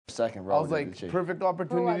second row. I was like, perfect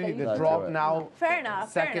opportunity to drop now. Fair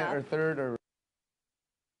enough. Second or third or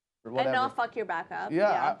whatever. And not fuck your back up.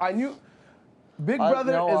 Yeah, I knew. Big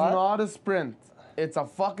Brother is not a sprint. It's a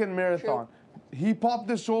fucking marathon. He popped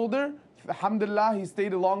his shoulder. Alhamdulillah, he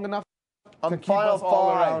stayed long enough to keep us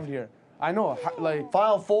all around here. I know, like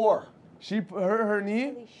Final 4. She hurt her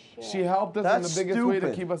knee. She helped us in the biggest way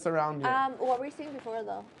to keep us around here. What were you saying before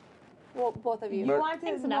though? Well, both of you. You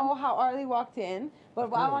wanted to know how Arlie walked in,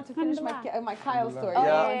 but I want to finish my Kyle story. Oh,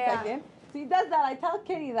 One yeah. second. So he does that. I tell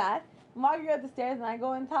Kenny that. Margaret at the stairs, and I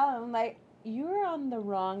go and tell him, like, you're on the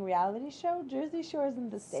wrong reality show. Jersey Shore's in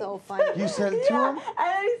the States. So funny. You said it to him? And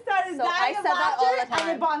then he started So dying I of said that all the laughter, and time.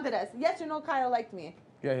 it bonded us. Yes or no, Kyle liked me.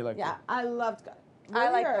 Yeah, he liked Yeah, it. I loved Kyle. I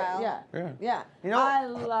like Really? Kyle. Yeah. You know, I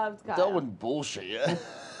loved Kyle. that wouldn't bullshit you.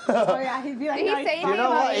 Oh yeah, he'd be like, Did he no, say it's anything fine. know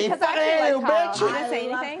what? about me? He Because I fucking actually like Kyle. bitch. He didn't say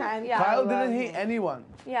I love anything? Kyle. Yeah. Kyle I didn't love hate him. anyone.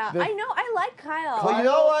 Yeah, The- I know. I like Kyle. But you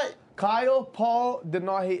know what? Kyle, Paul did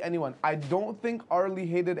not hate anyone. I don't think Arlie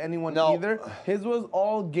hated anyone either. His was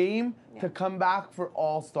all game to come back for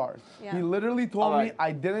All Stars. Yeah. He literally told me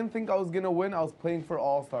I didn't think I was gonna win. I was playing for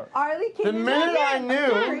All Stars. Arlie came The in minute I like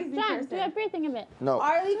knew. John, do that breathing a bit. No.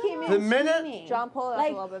 Arlie came in The minute- screaming. John, pull it up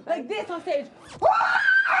like, a little bit. like this on stage.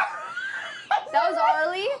 That was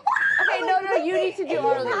Arlie? Okay, no, you need to do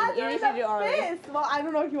Arlie. Hands You are need in to the do Arlie. fist. Well, I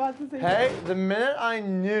don't know if you want to say Hey, the minute I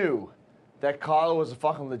knew that Kyle was a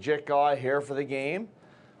fucking legit guy here for the game,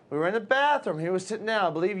 we were in the bathroom. He was sitting down. I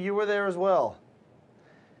believe you were there as well.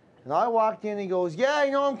 And I walked in, he goes, yeah,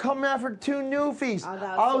 you know, I'm coming after 2 newfies. Oh,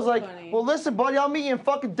 that was I was so like, funny. well, listen, buddy, I'll meet you in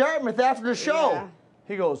fucking Dartmouth after the show. Yeah.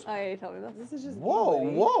 He goes, Oh, yeah, you told me this. This is just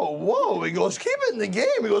whoa. He goes, keep it in the game.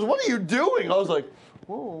 He goes, what are you doing? I was like,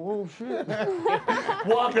 whoa, shit.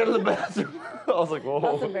 Walk out of the bathroom. I was like, whoa.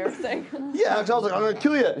 That's embarrassing. Yeah, 'cause I was like, I'm going to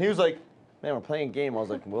kill you. And he was like, man, we're playing a game. I was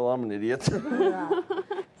like, well, I'm an idiot.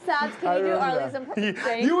 Sabs, can you do Arlie's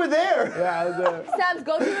impression? You were there. Yeah, I was there. Sabs,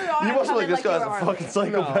 go to the yard. You must come like in this guy's you a were fucking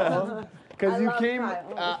psychopath. Because you love came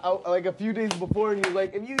Kyle. like a few days before and you was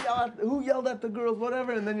like, if you yell at, who yelled at the girls,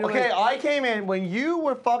 whatever, and then you're Okay, like, I came in when you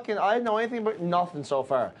were fucking, I didn't know anything about nothing so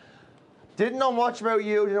far. Didn't know much about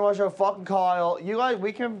you, didn't know much about fucking Kyle. You guys,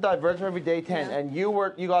 we came from Divergent every day 10, and you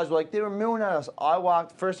guys were like, they were mooning at us. I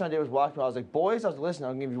walked, first thing I did was walk to, I was like, boys, I was like, listen,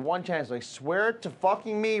 I'll give you one chance. Like, swear to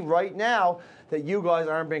fucking me right now that you guys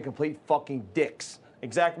aren't being complete fucking dicks.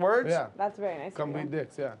 Exact words? yeah, That's very nice. complete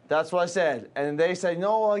dicks, yeah. That's what I said. And they said,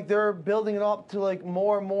 no, like they're building it up to like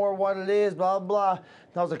more and more what it is, blah, blah.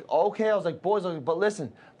 And I was like, okay. I was like, boys, but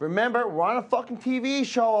listen, remember, we're on a fucking TV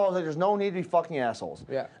show. I was like, there's no need to be fucking assholes.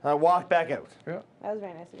 Yeah. And I walked back out. Yeah. That was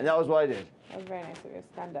very nice of you. And that was what I did. That was very nice of you.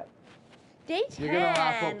 Stand up. Day 10. You're gonna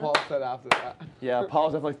laugh what Paul said after that. Yeah,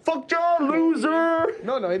 Paul's like, fuck John, loser.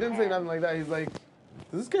 No, he didn't say nothing like that. He's like,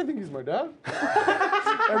 does this guy think he's my dad?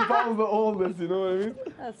 And Paul's the oldest, you know what I mean?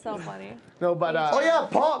 That's so funny. No, but Oh yeah,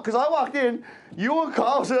 Paul, because I walked in, you and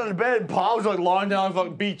Carl sitting on the bed, and Paul was like lying down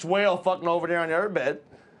fucking beach whale fucking over there on their bed.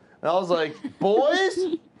 And I was like, boys?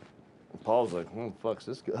 Paul was like, fuck's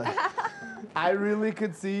this guy? I really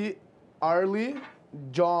could see Arlie,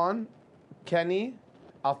 John, Kenny.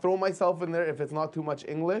 I'll throw myself in there if it's not too much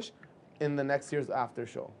English in the next year's after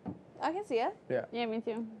show. I can see it. Yeah. Yeah, me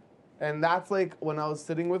too. And that's like when I was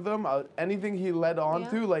sitting with him, anything he led on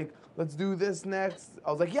to, like, let's do this next.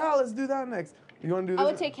 I was like, yeah, let's do that next. You want to do this? I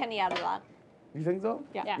would take Kenny out of that. You think so?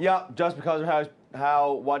 Yeah. Yeah, just because of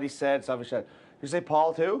how what he said, stuff he said. Did you say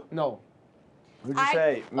Paul too? No. Who'd you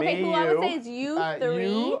say? Me, okay, who you. I would say is you, three.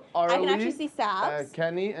 You, I can Arlie, actually see Sabs.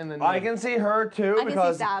 Kenny, and then I me. can see her too I can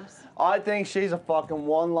because see Sabs. I think she's a fucking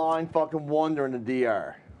one-line fucking wonder in the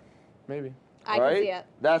DR. Maybe. I right? can see it.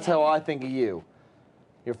 That's how I think of you.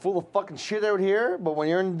 You're full of fucking shit out here, but when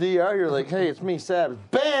you're in the DR, you're like, hey, it's me, Sabs.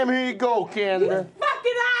 Bam, here you go, Canada.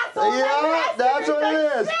 Fucking asshole! Yeah, that's what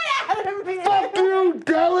it is. Fuck you,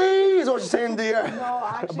 Delhi! Is what you're saying, DR. No,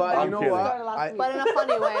 actually, But I'm you know kidding. what? But in a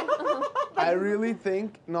funny way. I really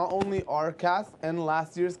think not only our cast and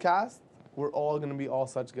last year's cast, we're all gonna be all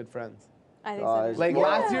such good friends. I think so. Like Yeah.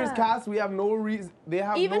 last year's cast, we have no reason. They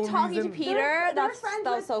have Even no talking reason. to Peter, that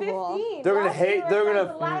was so cool. They're gonna hate. They're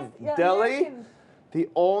gonna Delhi. The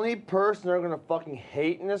only person they're gonna fucking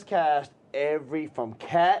hate in this cast, from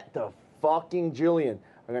Kat to fucking Julian,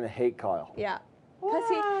 are gonna hate Kyle. Yeah.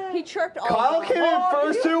 Because he chirped all Kyle of came them. in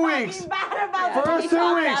first 2 weeks. First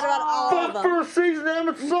 2 weeks. Fuck first season,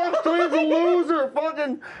 Emmett sucks. He's a loser.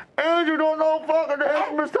 Fucking Andrew don't know fucking the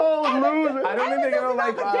Emmett loser. I don't think they're gonna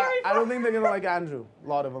like. I don't think they're gonna like Andrew. A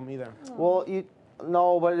lot of them either. Well,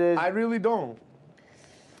 no, but it is. I really don't.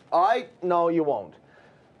 No, you won't.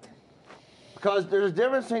 Because there's a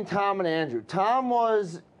difference between Tom and Andrew. Tom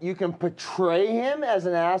was, you can portray him as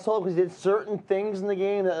an asshole because he did certain things in the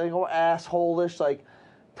game that like, were asshole-ish. Like,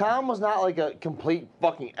 Tom was not like a complete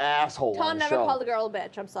fucking asshole. Tom on the never show. called a girl a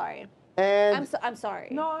bitch. I'm sorry. And I'm sorry.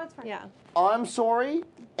 No, it's fine. Yeah. I'm sorry,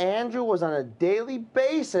 Andrew was on a daily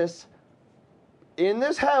basis in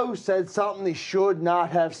this house said something he should not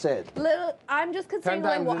have said. I'm just considering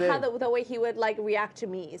 10 like, times a how day. the way he would like react to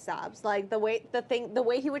me, Sabs. Like the way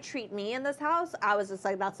he would treat me in this house, I was just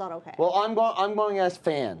like, that's not okay. Well, I'm going as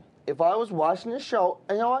fan. If I was watching this show,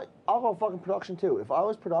 and you know what? I'll go fucking production too. If I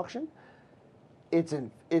was production, it's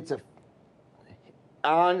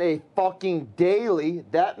on a fucking daily,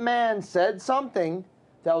 that man said something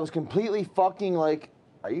that was completely fucking like,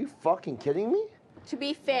 are you fucking kidding me? To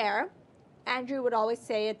be fair, Andrew would always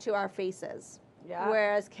say it to our faces. Yeah.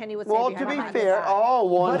 Whereas Kenny would say Well, it to be behind fair, his back.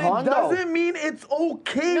 But it hundo. doesn't mean it's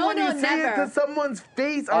okay No, when no, you say never. it to someone's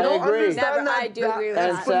face. I I don't agree. understand Never, that, I do that agree with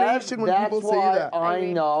And that. explanation when that's people say why that. I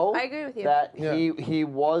agree. know I agree with you. that Yeah. he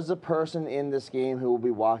was a person in this game who will be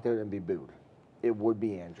walked out and be booed. It would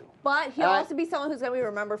be Andrew. But he'll I- also be someone who's going to be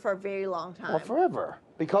remembered for a very long time. Well, forever.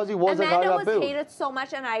 Because he was a guy Amanda that was got booed. hated so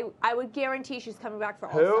much, and I would guarantee she's coming back for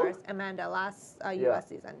Who? All Stars. Amanda, last US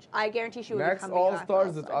season. I guarantee she would Next be coming All back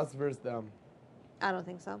Stars, for it's All-Stars. us versus them. I don't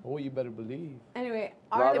think so. Oh, you better believe. Anyway,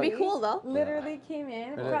 Rather- It'd be cool though. Literally came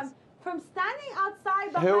in It from standing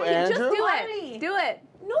outside behind Who, you. Andrew? Just do Arlie. it. Do it.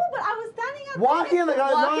 No, but I was standing outside. Walk in like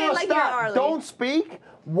Walk no, in like stop. you're Arlie. Don't speak.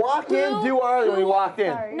 Walk in, Who- do Arlie when he who- walked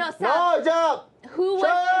in. Sorry. No, stop. No, jump. Who was Shut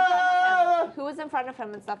in front of up. him? Who was in front of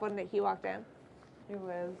him and stuff when he walked in? It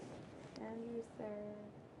was Andrew, Sarah,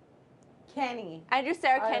 Kenny. Andrew,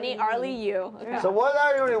 Sarah, Kenny, Arlie. Arlie, you. Okay. So what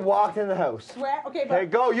are you when he walked in the house? Swear. Okay, but Okay,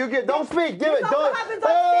 go. You get. Don't speak. Give it. also Don't. happens on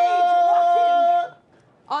stage,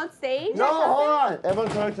 On stage? No, hold on. Everyone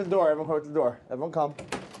come out to the door. Everyone come out to the door. Everyone come.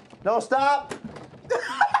 No, stop.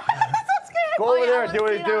 Go Oh, over yeah, I there. wanna Do what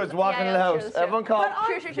see he it do. on- Is walk yeah, into yeah, the that's house. true, Everyone come. but on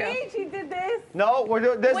Sure, sure, sure. stage he did this. No, we're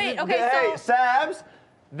doing this. Wait, is, okay, hey, so- Sabs,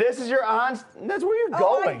 this is your on. That's where you're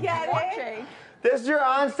Oh, I going. get it. Watching. This is your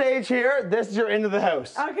on stage here. This is your into the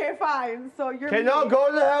house. Okay, fine. So you're. Okay, no, go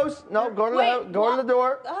to the house. No, go to the Wait, house. Go to what? the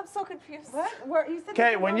door. I'm so confused. What? Where you said? Okay,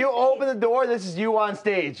 this was when on you stage. open the door, this is you on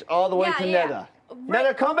stage all the way Yeah, to yeah. Netta. Right.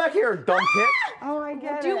 Netta, come back here, dumb tit. Oh, I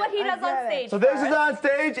get it. Do what he I does on get it. stage. So this is first. on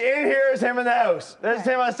stage. In here is him in the house. This is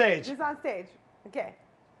him on stage. This is on stage. Okay.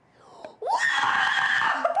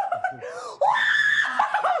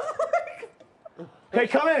 Okay,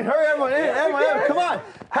 come in. Hurry, everyone in. Everyone in. Come on.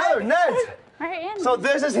 Heather, Ned. Right in. So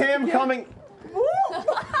this is him coming.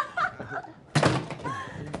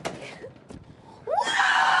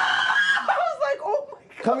 I was like, oh my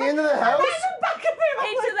god. Coming into the house?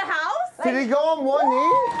 Into the house? Did he go on one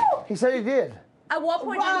knee? He said he did. At what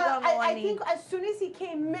point did he go on one I knee? think as soon as he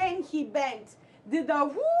came in, he bent. Did the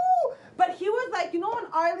whoo, but he was like, you know when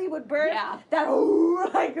Arlie would burn? Yeah. That whoo,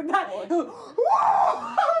 like that. Whoo.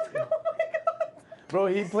 I was like, oh my god. Bro,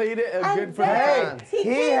 he played it And good for the then- fans. He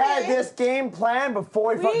came had in. this game plan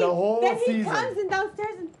before he fucked the whole then he season. comes in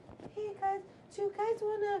downstairs and, hey guys, do you guys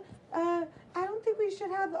wanna? I don't think we should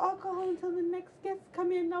have alcohol until the next guests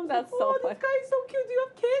come in. And I was That's like, so oh, funny. this guy's so cute. Do you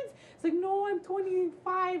have kids? It's like, no, I'm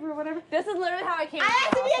 25 or whatever. This is literally how I came in. I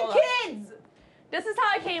asked if he Hold had on. kids. This is how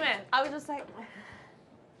I came in. I was just like,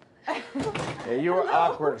 Yeah, you were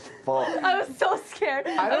awkward as fuck. I was so scared.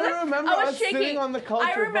 I don't was like- remember I was us shaking. sitting on the couch I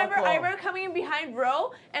with remember buckle. coming in behind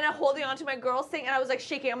row and I'm holding onto my girl's thing and I was like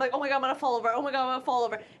shaking. I'm like, oh my god, I'm gonna fall over. Oh my god, I'm gonna fall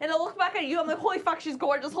over. And I look back at you. I'm like, holy fuck, she's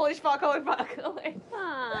gorgeous. Holy fuck, holy fuck. Like,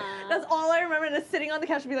 that's all I remember. And just sitting on the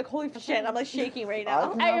couch and be like, holy shit. I'm like shaking right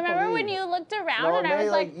now. I remember when you looked around and I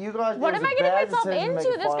was like, you guys, what it am was I a getting bad myself decision into?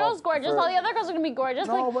 making This fun girl's of gorgeous. for- All the other girls are gonna be gorgeous.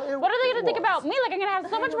 No, like, but it- what are they it gonna think was. about me? Like, I'm gonna have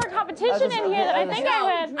so much more competition As a- in here than I as a- think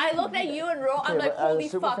I would. I looked at you and Ro. I'm Okay, like, but as a holy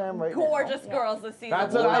super fuck, fan right now- gorgeous girls this season.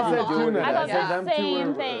 That's what I said too, Ned. I thought I said the them two same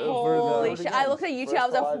were thing. for the. Holy shit. I looked at you two. I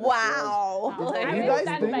was like, wow. Did Like, I You was guys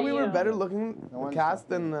stunned by think we were you. better looking one's cast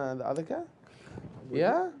than the other cat?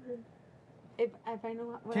 Yeah? If I know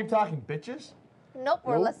what Keep talking, bitches. nope,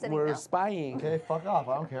 we're Nope, listening we're now. spying. Okay, fuck off.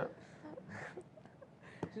 I don't care.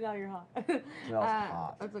 Now you're hot. Smells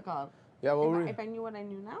hot. What's it called? Yeah, what were If I knew what I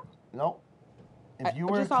knew now? No. If you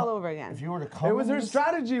were Just to all co- over again. If you were to come, It was in her this-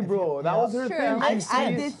 strategy, bro. That was her True. thing. I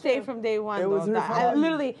She did sees- say from day one. It was though, her that I fault.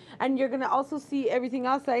 literally, and you're gonna also see everything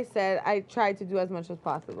else I said. I tried to do as much as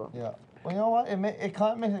possible. Yeah. Well, you know what? It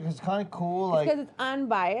kind of makes it. It's kind of cool. Like Because it's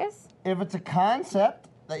unbiased. if it's a concept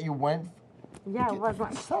that you went. Yeah, it was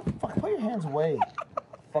one. Stop! Fuck, put your hands away.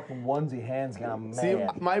 fucking onesie hands gone mad. See,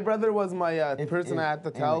 my brother was my person I had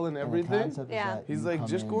to tell and the everything. concept is Yeah. that He's you like, come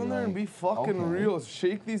just in go in there and be fucking okay. real.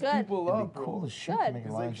 Shake these Good. people It'd up, be cool bro. as shit Good. to make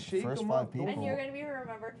He's alliance like, with the shake first 'em 5 up, don't people. And you're gonna be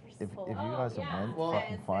remembered for If so you long. guys have went Well,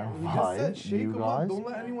 fucking final We just said 5, shake you 'em up. guys, Don't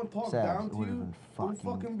let anyone talk Sabs, down it to would've you. been Don't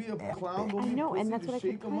fucking fucking be a epic. clown. Don't I be a know, and pussy, that's what I just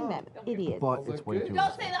keep shake 'em telling them. up. Idiots. but was it's like, way good. too Don't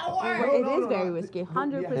risky. say that But word. it No, is no, very no. risky, Yeah.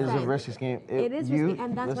 100%. It is a risky game. It is you, risky,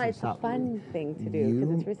 and that's why listen, it's a stop. fun thing to do,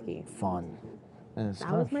 because it's risky. Fun. And it's That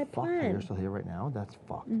kind was of my fucked that plan. you're still here right now. That's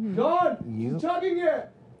fucked. John, You- she's chugging it.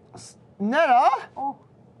 Netta? Oh.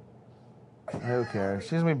 Who cares?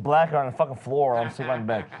 She's gonna be black on the fucking floor. I'm sitting on the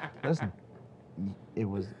bed. Listen, it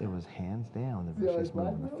was hands down the richest move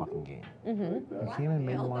in the fucking game. You came and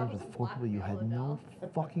made alliance with 4 people you had no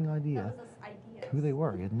fucking idea who they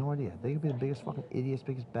were. You had no idea. They could be the biggest fucking idiots,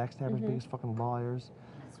 biggest backstabbers, biggest fucking liars.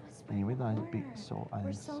 And you made the alliance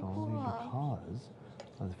solely because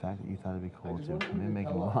of the fact that you thought it'd be cool to come in, make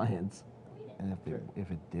an alliance. And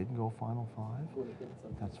if it did go Final 5,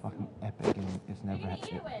 that's fucking epic, and it's never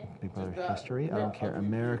Big Brother history. I don't care,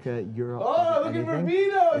 America, Europe, Oh, looking for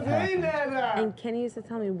anything. vetoes. It Hey, happens. Nana. And Kenny used to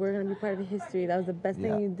tell me, we're going to be part of history. That was the best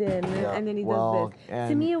Yeah. thing you did. Yeah. And then he Well, does this. To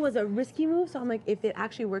and- me, it was a risky move. So I'm like, if it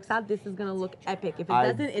actually works out, this is going to look epic. If it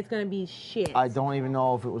I- doesn't, it's going to be shit. I don't even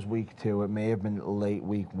know if it was week 2. It may have been late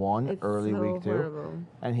week 1, It's early so week 2. horrible.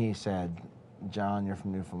 And he said, John, you're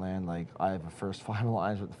from Newfoundland. Like, I have a first 5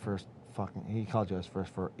 alliance with the first fucking. He called you as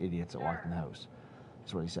first 4 idiots that walked in the house.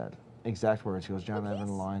 That's what he said. Exact words. He goes, John, I have an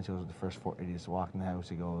alliance. He goes, the first 4 idiots that walked in the house.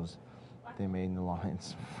 He goes, they made an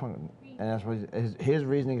alliance. And that's what his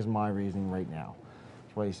reasoning is my reasoning right now.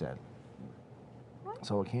 That's what he said.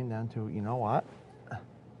 So it came down to, you know what?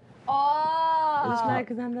 Oh. It's not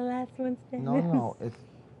because I'm the last one standing. No. It's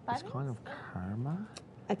kind of karma.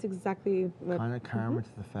 That's exactly what. Kind of karma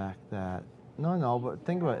to the fact that but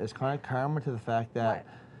think about it. It's kind of karma to the fact that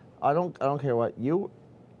I don't care what you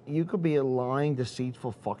could be a lying,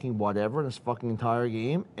 deceitful, fucking whatever in this fucking entire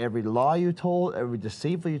game. Every lie you told, every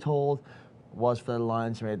deceitful you told, was for the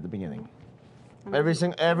alliance you made at the beginning. Every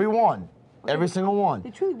single one. Every single one. They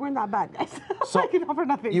truly weren't that bad, guys. So, I can offer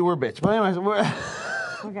nothing. You were a bitch. But anyways,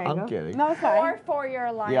 Okay, I'm go. kidding. No, it's fine. For your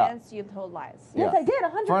alliance, you told lies. Yes, Yeah. I did,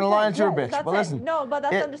 100%. For an alliance, you're a yes. bitch. That's But it. listen. No, but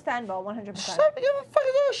that's it- understandable, 100%. Shut up, give a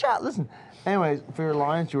fucking little shot. Listen. Anyways, for your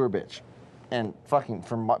alliance, you were a bitch. And fucking,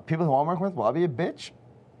 for people who I'm working with, will I be a bitch?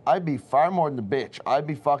 I'd be far more than a bitch. I'd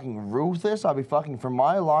be fucking ruthless. I'd be fucking, for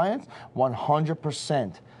my alliance,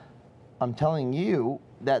 100%. I'm telling you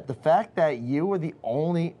that the fact that you were the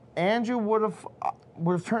only, Andrew would have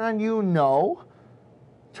turned on you, no.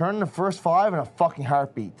 Turned the first 5 in a fucking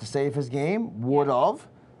heartbeat to save his game, would have.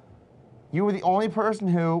 You were the only person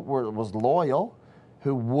who was loyal,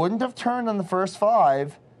 who wouldn't have turned on the first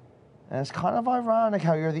 5. And it's kind of ironic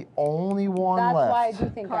how you're the only one That's left. why I do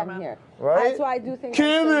think Karma. I'm here. Right? That's why I do think I'm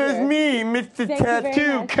Karma still is here. me, Mr. Thank you very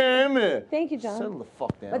Tattoo much. Karma. Thank you, John. Settle the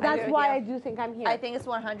fuck down. But I that's agree with why you. I do think I'm here. I think it's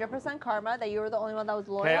 100% karma that you were the only one that was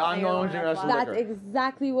loyal. Hey, I'm and you're the only one one that's that lying. liquor. That's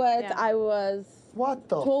exactly what Yeah. I was What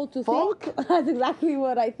the told to fuck? think. That's exactly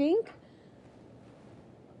what I think.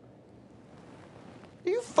 Are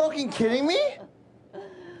you fucking kidding me?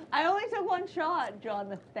 I only took 1 shot,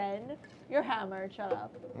 Jonathan. You're hammered. Shut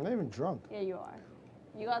up. I'm not even drunk. Yeah, you are.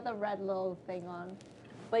 You got the red little thing on.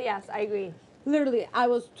 But yes, I agree. Literally, I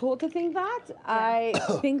was told to think that. I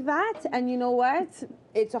think that, and you know what?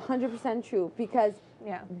 It's 100% true because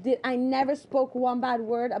Yeah. I never spoke one bad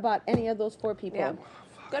word about any of those 4 people. Yeah.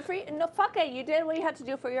 Good for you. No, fuck it. You did what you had to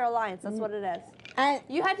do for your alliance. That's what it is. And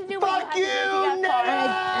You had to do what Fuck you you, had to do to get far. Nana!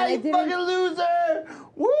 And I You didn't- fucking loser!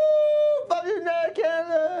 Woo! Fuck you, Nana,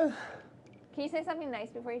 Canada! Can you say something nice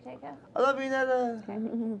before you take it? I love you,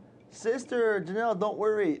 Nana. Sister, Janelle, don't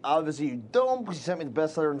worry. Obviously you don't, because you sent me the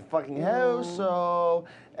bestseller in the fucking house. So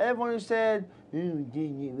everyone who said, and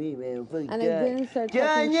I didn't start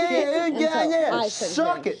talking shit until I started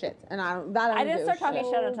suck hearing it. shit. And I don't. That I didn't start talking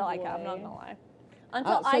shit. shit until Ika. I'm not gonna lie.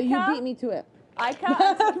 Until So you Ika. beat me to it.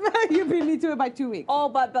 Ika. You beat me to it by 2 weeks. Oh,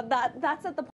 but that's at the